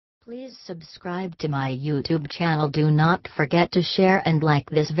Please subscribe to my YouTube channel. Do not forget to share and like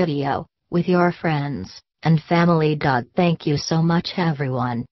this video with your friends and family. Thank you so much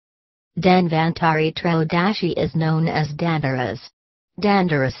everyone. Dhanvantari Trodashi is known as Dhanteras.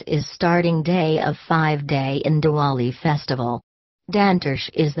 Dhanteras is starting day of 5-day in Diwali festival. Dhanteras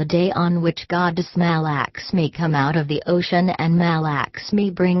is the day on which goddess Malakshmi come out of the ocean, and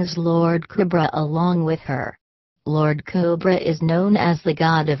Malakshmi brings Lord Kubra along with her. Lord Kubra is known as the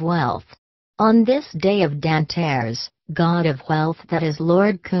god of wealth. On this day of Dhanteras, god of wealth, that is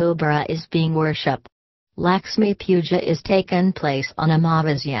Lord Kubra, is being worshipped. Lakshmi Puja is taken place on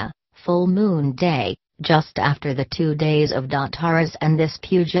Amavasya, full moon day, just after the 2 days of Dhanteras, and this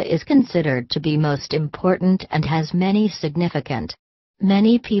puja is considered to be most important and has many significant.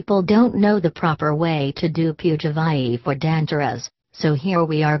 Many people don't know the proper way to do Puja Vidhi for Dhanteras, so here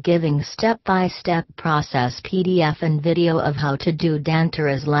we are giving step-by-step process PDF and video of how to do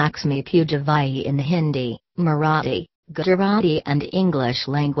Dhanteras Lakshmi Puja Vidhi in Hindi, Marathi, Gujarati and English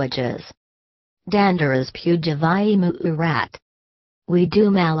languages. Dhanteras Puja Vidhi Muhurat. We do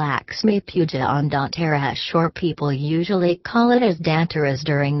Malakshmi Puja on Dhanteras, or people usually call it as Dhanteras,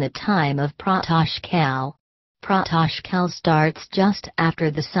 during the time of Pratosh Kal. Pratosh Kal starts just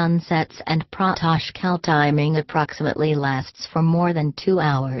after the sun sets, and Pratosh Kal timing approximately lasts for more than 2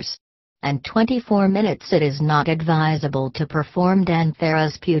 hours and 24 minutes. It is not advisable to perform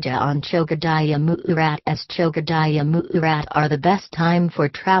Dhanteras Puja on Chogadaya Muhurat, as Chogadaya Muhurat are the best time for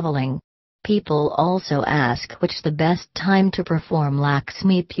traveling. People also ask which the best time to perform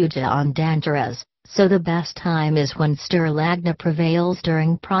Lakshmi Puja on Dhanteras, so the best time is when Stirlagna prevails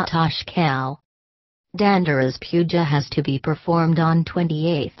during Pratosh Kal. Dhanteras Puja has to be performed on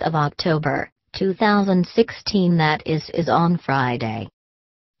 28th of October, 2016, that is on Friday.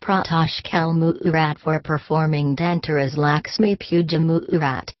 Pratosh Kal Muhurat for performing Dhanteras Lakshmi Puja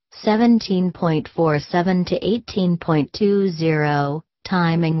Muhurat, 17.47 to 18.20.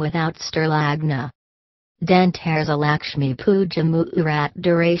 Timing without Stirlagna. Dhanteras Lakshmi Puja Muhurat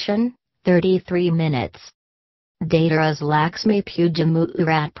duration, 33 minutes. Dhanteras Lakshmi Puja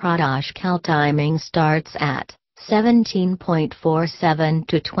Muhurat Pratosh Kal timing starts at 17.47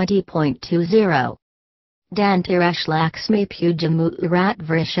 to 20.20. Dhanteras Lakshmi Puja Muhurat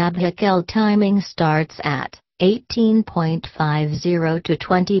Vrishabha Kal timing starts at 18.50 to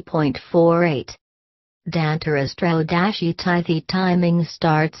 20.48. Dhanteras Trodashi Tithi timing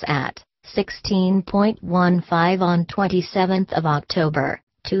starts at 16.15 on 27th of October,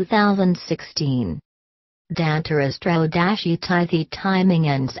 2016. Dhanteras Trodashi Tithi timing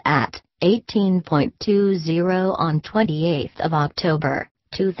ends at 18.20 on 28th of October,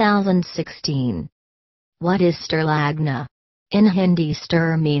 2016. What is Stirlagna? In Hindi,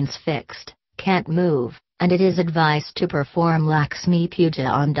 stir means fixed, can't move, and it is advised to perform Lakshmi Puja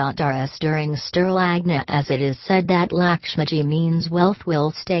on Dhanteras during Stirlagna, as it is said that Lakshmiji means wealth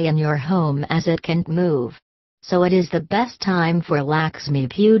will stay in your home as it can't move. So it is the best time for Lakshmi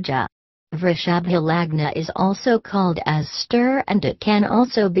Puja. Vrishabha Lagna is also called as stir, and it can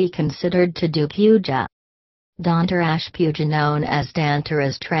also be considered to do puja. Dhanteras Puja known as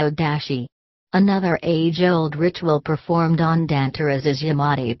Dhanteras Trodashi. Another age-old ritual performed on Dhanteras is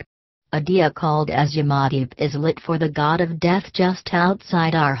Yamadip. A diya called as Yamadip is lit for the god of death just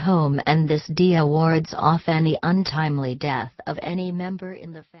outside our home, and this diya wards off any untimely death of any member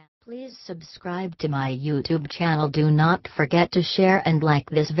in the family. Please subscribe to my YouTube channel. Do not forget to share and like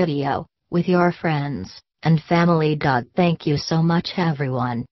this video with your friends and family. Thank you so much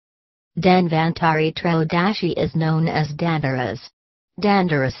everyone. Dhanvantari Trodashi is known as Dhanteras.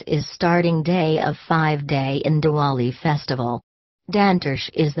 Dhanteras is starting day of 5-day in Diwali festival. Dhanteras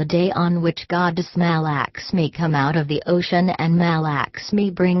is the day on which goddess Malakshmi come out of the ocean, and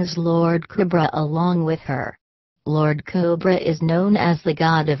Malakshmi brings Lord Kubra along with her. Lord Kubra is known as the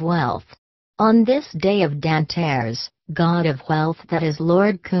god of wealth. On this day of Dhanteras, god of wealth, that is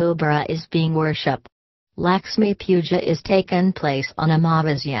Lord Kubra, is being worshipped. Lakshmi Puja is taken place on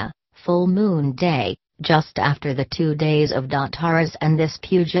Amavasya, full moon day, just after the 2 days of Dhanteras, and this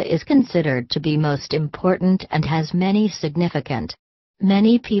puja is considered to be most important and has many significant.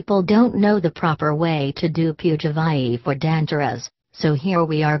 Many people don't know the proper way to do Puja Vidhi for Dhanteras, so here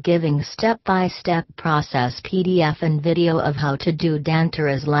we are giving step-by-step process PDF and video of how to do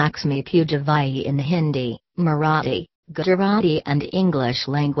Dhanteras Lakshmi Puja Vidhi in Hindi, Marathi, Gujarati and English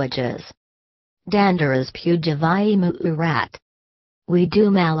languages. Dhanteras Puja Vidhi Muhurat. We do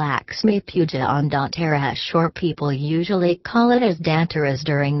Malakshmi Puja on Dhanteras, or people usually call it as Dhanteras,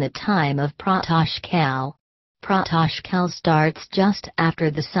 during the time of Pratosh Kal. Pratashkal starts just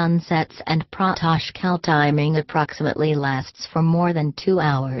after the sun sets and Pratashkal timing approximately lasts for more than 2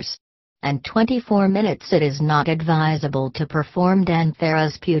 hours and 24 minutes. It is not advisable to perform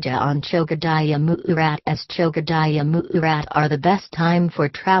Dhanteras Puja on Chogadaya Muhurat, as Chogadaya Muhurat are the best time for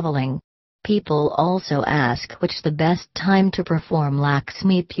travelling. People also ask which the best time to perform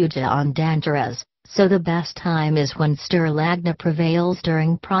Lakshmi Puja on Dhanteras, so the best time is when Sturlagna prevails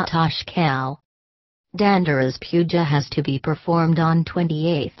during Pratashkal. Dhanteras Puja has to be performed on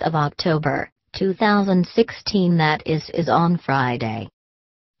 28th of October, 2016, that is on Friday.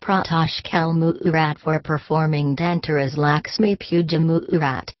 Pratashkal Muhurat for performing Dhanteras Lakshmi Puja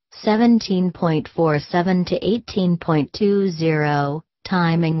Muhurat, 17.47 to 18.20,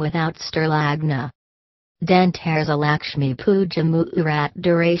 timing without Sturlagna. Dhanteras Lakshmi Puja Muhurat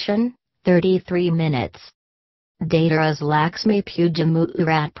duration, 33 minutes. Dhanteras Lakshmi Puja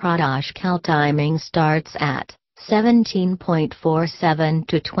Muhurat Pratashkal timing starts at 17.47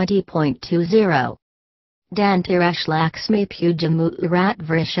 to 20.20. Dhanteras Lakshmi Puja Muhurat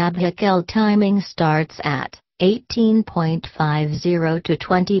Vrishabhakal timing starts at 18.50 to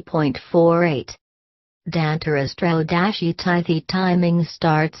 20.48. Dhanteras Trodashi Tithi timing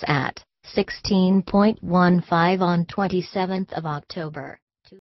starts at 16.15 on 27th of October.